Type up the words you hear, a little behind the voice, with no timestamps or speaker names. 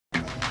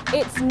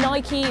It's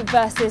Nike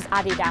versus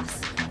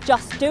Adidas.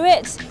 Just do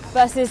it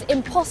versus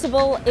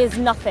impossible is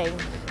nothing.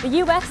 The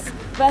US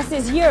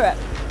versus Europe.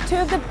 Two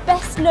of the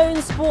best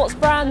known sports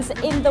brands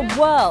in the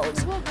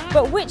world.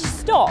 But which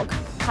stock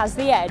has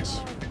the edge?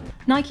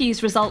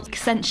 Nike's results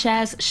sent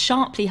shares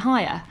sharply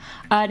higher.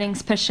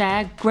 Earnings per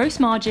share, gross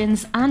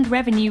margins and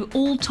revenue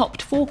all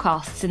topped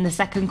forecasts in the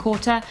second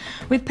quarter,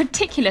 with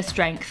particular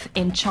strength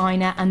in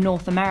China and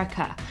North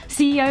America.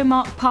 CEO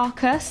Mark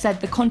Parker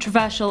said the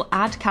controversial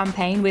ad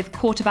campaign with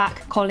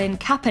quarterback Colin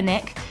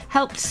Kaepernick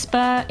helped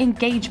spur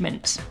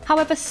engagement.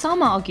 However,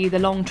 some argue the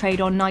long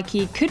trade on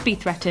Nike could be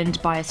threatened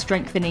by a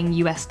strengthening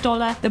US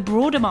dollar, the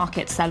broader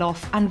market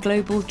sell-off and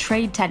global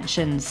trade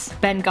tensions.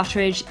 Ben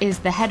Gutteridge is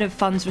the head of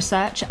funds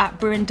research at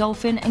Brewin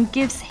Dolphin and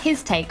gives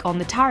his take on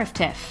the tariff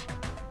tiff.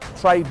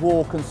 Trade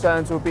war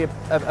concerns will be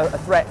a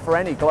threat for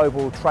any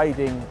global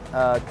trading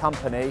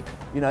company.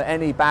 You know,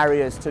 any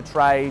barriers to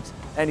trade,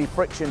 any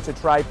friction to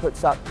trade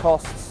puts up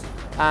costs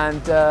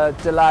and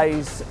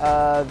delays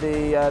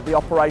the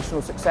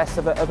operational success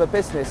of a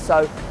business.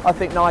 So I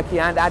think Nike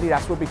and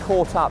Adidas will be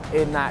caught up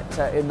in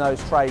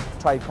those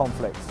trade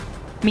conflicts.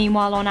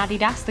 Meanwhile, on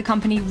Adidas, the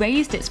company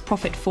raised its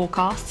profit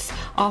forecasts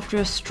after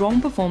a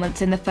strong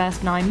performance in the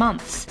first 9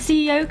 months.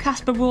 CEO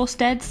Kasper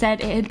Rorsted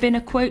said it had been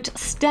a, quote,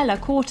 stellar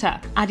quarter.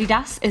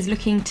 Adidas is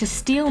looking to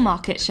steal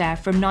market share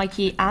from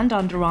Nike and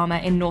Under Armour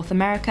in North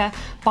America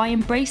by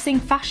embracing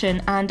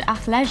fashion and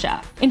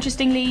athleisure.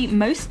 Interestingly,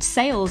 most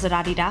sales at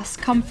Adidas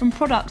come from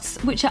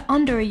products which are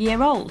under a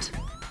year old.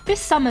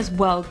 This summer's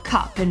World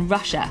Cup in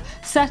Russia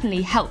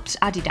certainly helped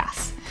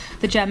Adidas.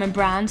 The German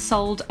brand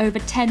sold over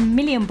 10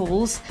 million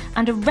balls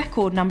and a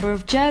record number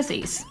of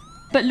jerseys.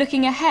 But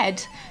looking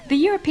ahead, the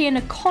European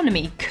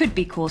economy could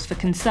be cause for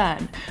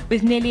concern,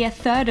 with nearly a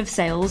third of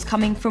sales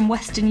coming from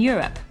Western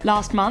Europe.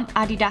 Last month,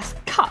 Adidas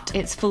cut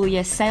its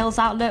full-year sales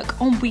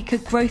outlook on weaker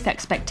growth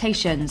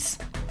expectations.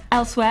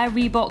 Elsewhere,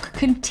 Reebok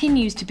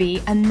continues to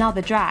be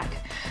another drag.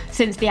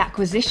 Since the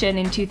acquisition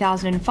in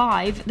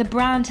 2005, the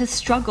brand has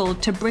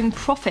struggled to bring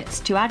profits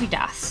to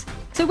Adidas.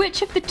 So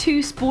which of the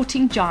two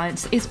sporting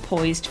giants is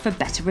poised for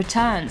better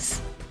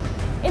returns?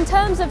 In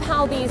terms of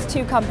how these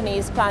two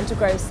companies plan to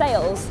grow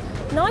sales,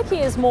 Nike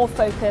is more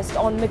focused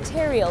on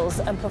materials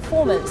and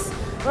performance,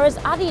 whereas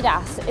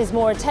Adidas is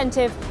more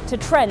attentive to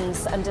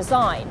trends and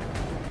design.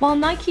 While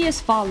Nike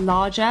is far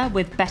larger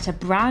with better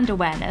brand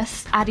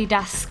awareness,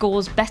 Adidas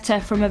scores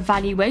better from a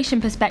valuation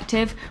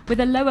perspective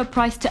with a lower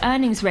price to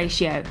earnings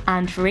ratio,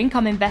 and for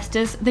income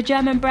investors, the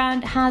German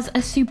brand has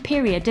a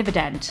superior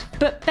dividend.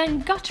 But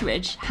Ben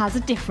Gutteridge has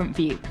a different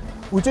view.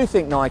 We do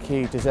think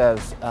Nike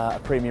deserves a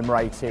premium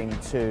rating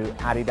to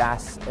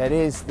Adidas. It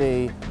is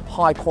the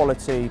high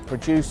quality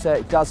producer.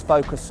 It does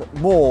focus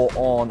more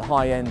on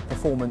high-end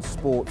performance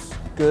sports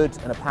goods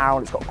and apparel.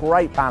 It's got a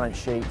great balance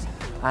sheet,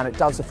 and it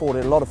does afford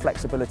it a lot of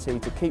flexibility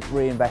to keep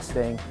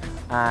reinvesting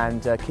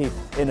and keep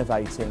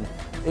innovating.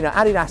 You know,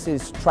 Adidas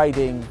is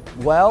trading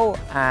well,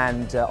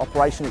 and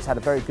operationally it's had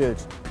a very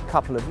good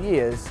couple of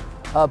years,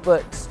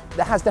 but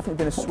there has definitely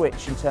been a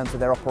switch in terms of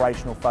their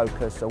operational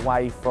focus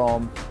away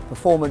from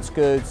performance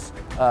goods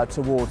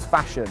towards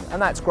fashion,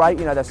 and that's great.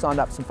 You know, they've signed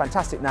up some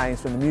fantastic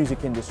names from the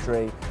music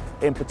industry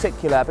in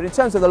particular, but in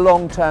terms of the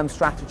long-term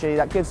strategy,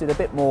 that gives it a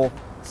bit more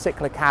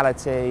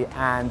cyclicality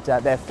and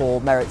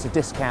therefore merits a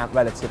discount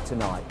relative to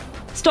Nike.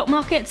 Stock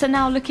markets are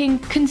now looking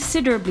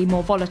considerably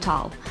more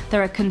volatile.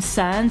 There are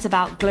concerns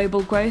about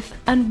global growth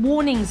and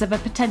warnings of a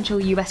potential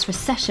US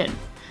recession.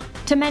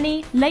 To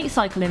many, late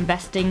cycle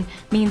investing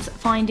means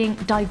finding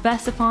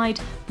diversified,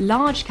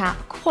 large cap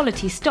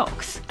quality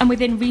stocks. And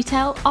within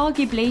retail,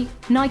 arguably,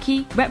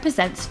 Nike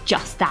represents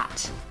just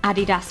that.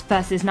 Adidas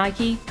versus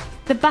Nike,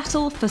 the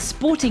battle for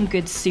sporting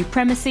goods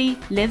supremacy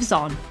lives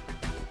on.